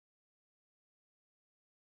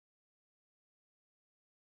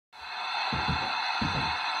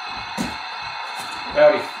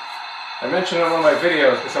Howdy. I mentioned in one of my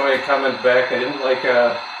videos because somebody commented back they didn't like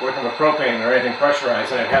working with propane or anything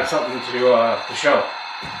pressurized, and I had something to show.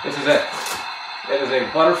 This is it. It is a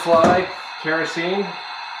butterfly kerosene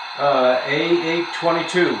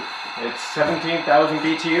A-822. It's 17,000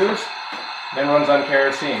 BTUs and runs on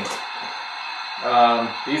kerosene.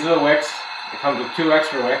 These are the wicks. It comes with 2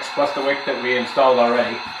 extra wicks plus the wick that we installed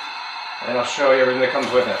already, and I'll show you everything that comes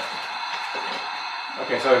with it.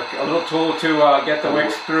 Okay, so a little tool to get the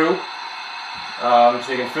wicks through, so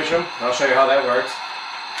you can fish them. I'll show you how that works.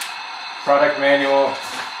 Product manual,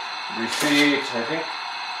 receipt, I think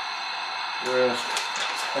there's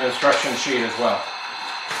an instruction sheet as well.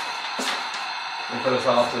 And put this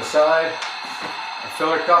all to the side. A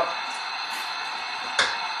filler cup.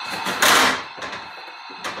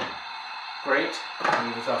 Great.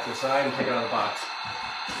 Move this off to the side and take it out of the box.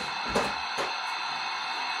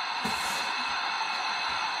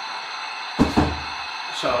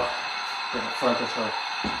 So, bring the front this way.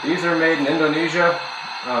 These are made in Indonesia.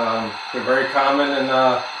 They're very common in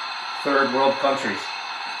third world countries.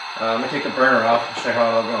 I'm going to take the burner off and show you how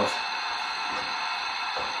it all goes.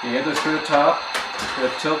 You get this through the top,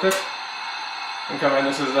 tilt it, and come in.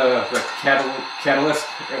 This is the catalyst.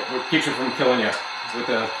 It keeps it from killing you with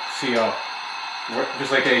the CO.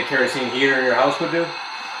 Just like a kerosene heater in your house would do.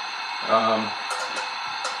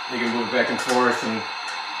 You can move it back and forth and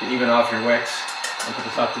to even off your wicks. I'll put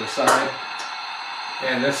this off to the side.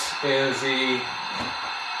 And this is the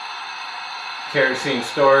kerosene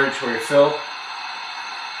storage where you fill.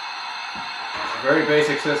 It's a very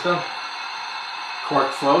basic system.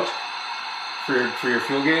 Cork float for your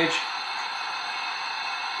fuel gauge.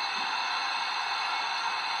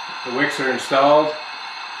 The wicks are installed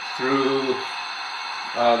through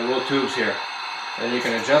the little tubes here. And you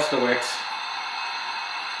can adjust the wicks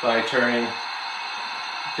by turning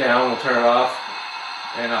down, we'll turn it off,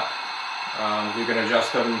 and up. You can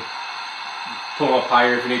adjust them, pull them up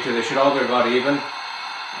higher if you need to. They should all be about even.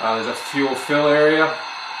 There's a fuel fill area,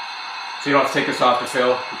 so you don't have to take this off to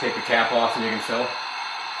fill. You take the cap off and you can fill.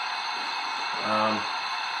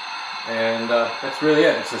 That's really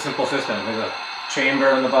it. It's a simple system. There's a chamber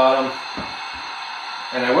on the bottom.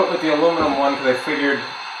 And I went with the aluminum one because I figured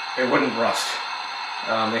it wouldn't rust.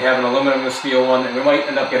 They have an aluminum and steel one, and we might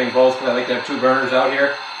end up getting both because I like to have 2 burners out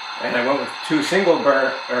here. And I went with 2 single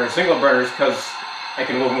burners because I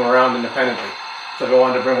can move them around independently. So if I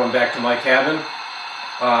wanted to bring one back to my cabin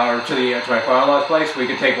or to my father-in-law's place, we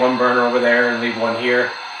could take 1 burner over there and leave 1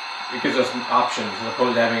 here. It gives us options as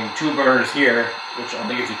opposed to having 2 burners here, which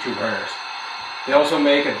only gives you 2 burners. They also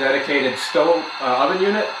make a dedicated stove oven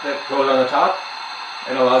unit that goes on the top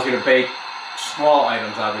and allows you to bake small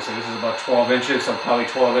items. Obviously, this is about 12 inches, so probably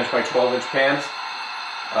 12-inch by 12-inch pans.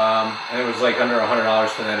 And it was like under $100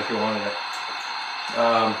 for that if you wanted it.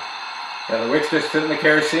 Yeah, the wicks just sit in the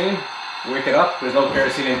kerosene, wick it up. There's no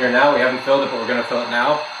kerosene in here now. We haven't filled it, but we're going to fill it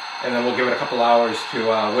now. And then we'll give it a couple hours to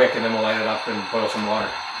wick, and then we'll light it up and boil some water.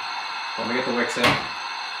 Let me get the wicks in.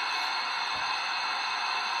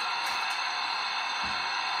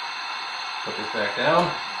 Put this back down.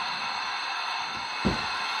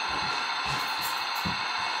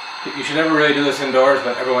 You should never really do this indoors,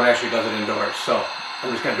 but everyone actually does it indoors, so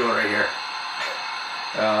I'm just going to do it right here.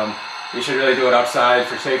 You should really do it outside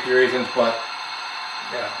for safety reasons, but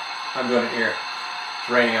yeah, I'm doing it here. It's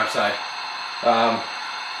raining outside.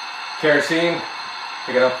 Kerosene,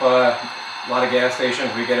 pick it up a lot of gas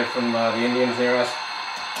stations. We get it from the Indians near us.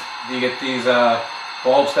 You get these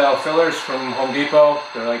bulb style fillers from Home Depot.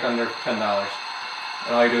 They're like under $10.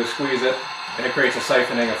 And all you do is squeeze it, and it creates a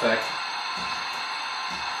siphoning effect.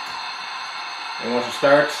 And once it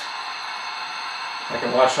starts, I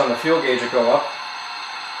can watch on the fuel gauge it go up.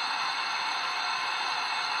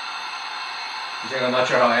 You think I'm not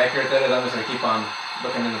sure how accurate that is? I'm just going to keep on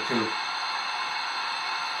looking in the tube.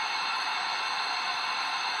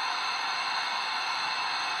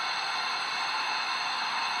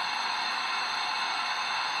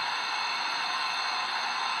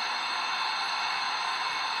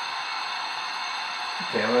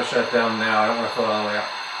 Okay, I'm going to shut it down now. I don't want to fill it all the way up.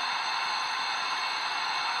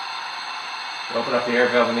 Open up the air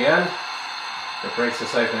valve in the end. It breaks the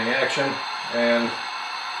siphoning action, and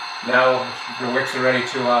now your wicks are ready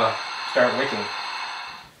to start wicking.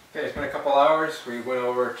 Okay, it's been a couple hours. We went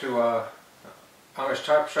over to Amish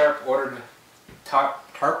Tarp Shop, ordered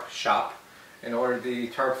tarp shop, and ordered the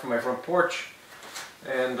tarp for my front porch,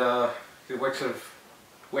 and the wicks have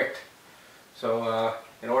wicked. So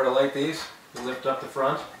in order to light these, you lift up the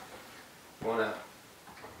front. You want to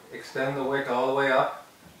extend the wick all the way up.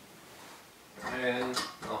 And,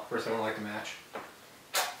 well, first I want to light the match.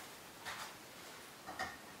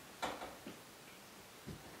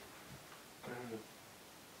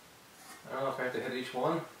 I don't know if I have to hit each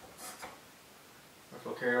one. If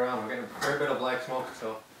we'll carry around. We're getting a fair bit of black smoke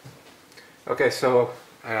still. Okay, so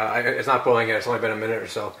it's not boiling yet. It's only been a minute or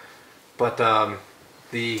so. But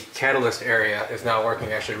the catalyst area is now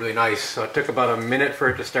working actually really nice. So it took about a minute for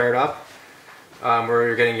it to start up. Where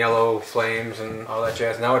you're getting yellow flames and all that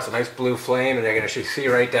jazz. Now it's a nice blue flame, and you can actually see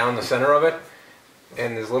right down the center of it.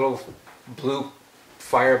 And there's little blue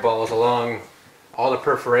fireballs along all the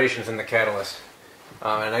perforations in the catalyst.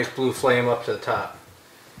 And a nice blue flame up to the top.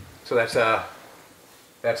 So that's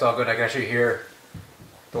all good. I can actually hear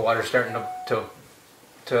the water starting to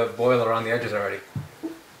boil around the edges already.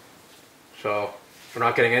 So we're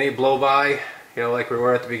not getting any blow by, like we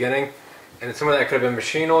were at the beginning. And some of that could have been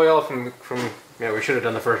machine oil from we should have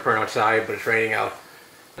done the first burn outside, but it's raining out.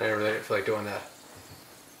 I didn't really feel like doing that.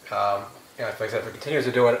 Like I said, if it continues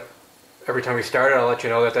to do it every time we start it, I'll let you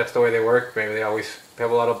know that that's the way they work. Maybe they always have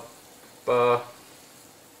a lot of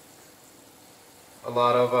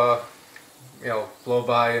blow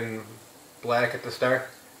by and black at the start.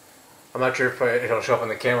 I'm not sure if it'll show up on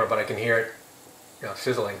the camera, but I can hear it,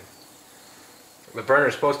 sizzling. The burner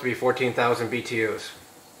is supposed to be 14,000 BTUs,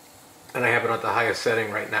 and I have it at the highest setting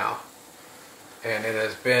right now. And it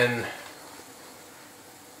has been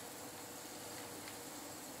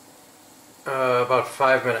about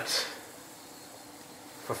 5 minutes.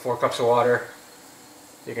 For 4 cups of water,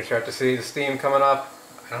 you can start to see the steam coming up.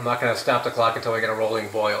 And I'm not going to stop the clock until we get a rolling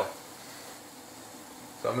boil.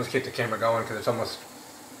 So I'm going to keep the camera going because it's almost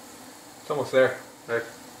there. Right.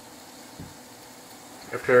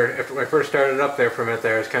 After I first started up there for a minute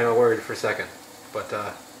there, I was kind of worried for a second, but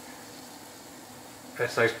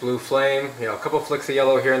that's nice blue flame. A couple flicks of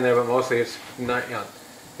yellow here and there, but mostly it's not.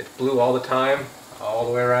 It's blue all the time, all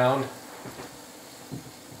the way around.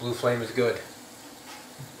 Blue flame is good.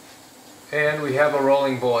 And we have a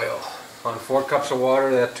rolling boil on 4 cups of water.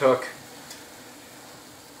 That took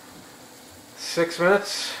 6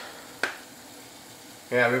 minutes.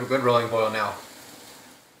 Yeah, we have a good rolling boil now.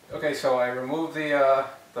 Okay, so I removed the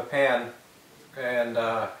pan, and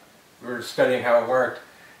we were studying how it worked.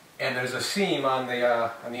 And there's a seam on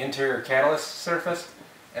the interior catalyst surface,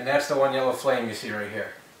 and that's the one yellow flame you see right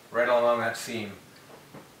here, right along that seam.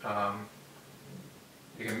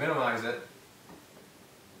 You can minimize it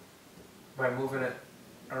by moving it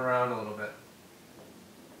around a little bit.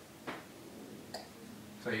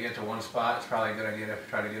 So you get to one spot. It's probably a good idea to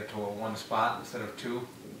try to get it to one spot instead of 2.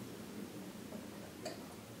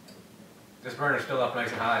 This burner's still up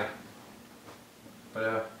nice and high,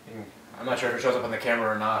 but I'm not sure if it shows up on the camera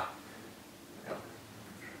or not.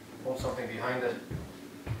 Hold something behind it.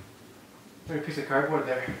 There's a piece of cardboard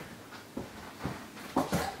there. I'm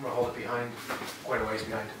going to hold it behind, quite a ways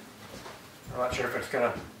behind. I'm not sure if it's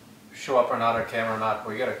going to show up or not on camera or not,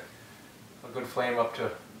 but we get a good flame up to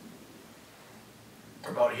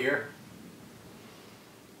about here.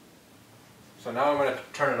 So now I'm going to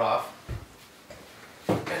turn it off.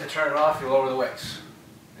 And to turn it off, you lower the wicks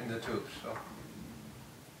into the tubes. So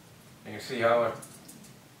you can see how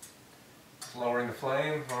it's lowering the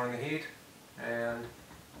flame, lowering the heat, and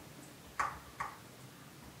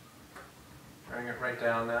bring it right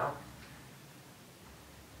down now.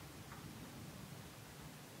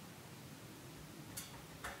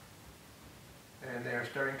 And they are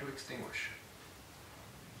starting to extinguish.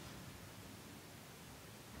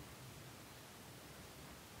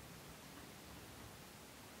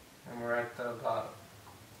 And we're at the bottom.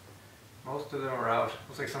 Most of them are out.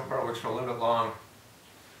 Looks like some of our wicks are a little bit long.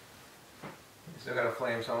 Still got a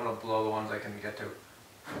flame, so I'm going to blow the ones I can get to.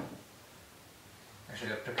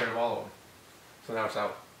 Actually, I took care of all of them. So now it's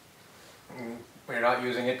out. And when you're not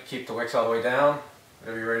using it, keep the wicks all the way down.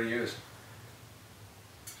 Whatever you're ready to use.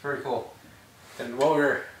 It's very cool. And while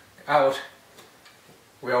we're out,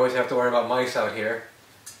 we always have to worry about mice out here.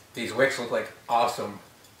 These wicks look like awesome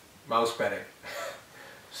mouse bedding.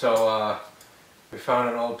 So we found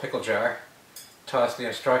an old pickle jar, tossed the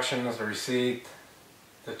instructions, the receipt,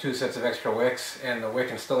 the 2 sets of extra wicks, and the wick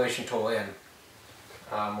installation tool in.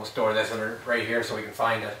 We'll store this right here so we can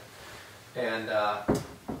find it. And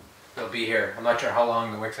they'll be here. I'm not sure how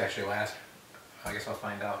long the wicks actually last. I guess I'll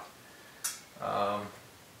find out.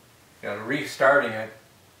 Restarting it,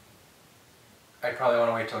 I'd probably want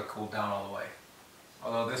to wait till it cooled down all the way.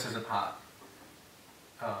 Although this isn't hot.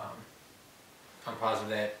 I'm positive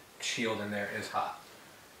that shield in there is hot.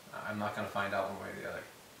 I'm not going to find out one way or the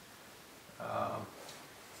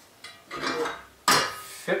other.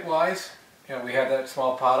 Fit-wise, we have that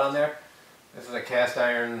small pot on there. This is a cast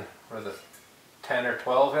iron, what is it, 10 or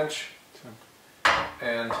 12 inch,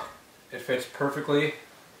 and it fits perfectly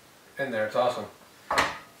in there. It's awesome.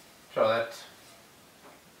 So that's,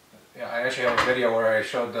 Yeah, I actually have a video where I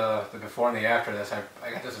showed the before and the after this. I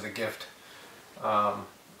got this as a gift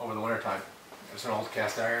over the winter time. It's an old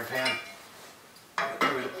cast iron pan.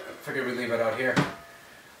 I figured we'd leave it out here.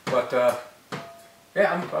 But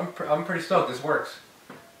yeah, I'm pretty stoked. This works.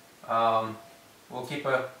 We'll keep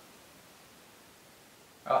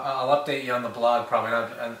I'll update you on the blog, probably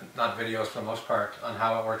not videos for the most part, on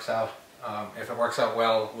how it works out. If it works out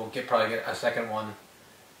well, we'll probably get a second one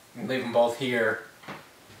and leave them both here.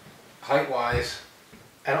 Height-wise,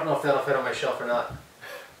 I don't know if that'll fit on my shelf or not.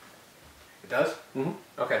 It does? Mm-hmm.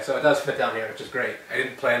 Okay, so it does fit down here, which is great. I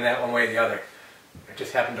didn't plan that one way or the other. It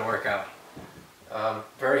just happened to work out.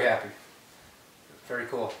 Very happy. Very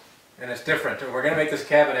cool. And it's different. We're going to make this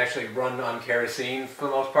cabin actually run on kerosene for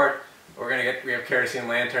the most part. We have kerosene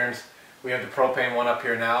lanterns. We have the propane one up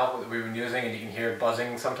here now that we've been using, and you can hear it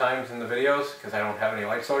buzzing sometimes in the videos because I don't have any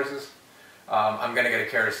light sources. I'm going to get a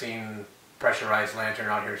kerosene pressurized lantern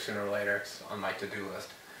out here sooner or later. It's on my to-do list.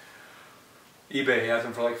 eBay has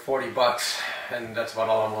them for like 40 bucks, and that's about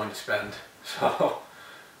all I'm willing to spend. So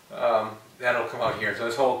that'll come out here. So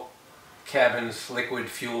this whole cabin's liquid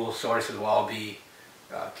fuel sources will all be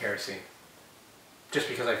kerosene, just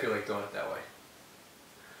because I feel like doing it that way.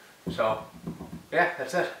 So yeah,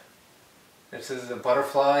 that's it. This is the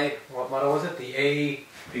Butterfly, what model was it? The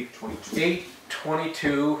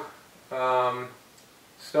A-822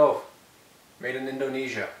 stove, made in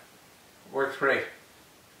Indonesia. Works great.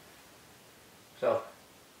 So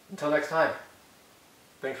until next time,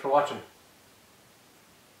 thanks for watching.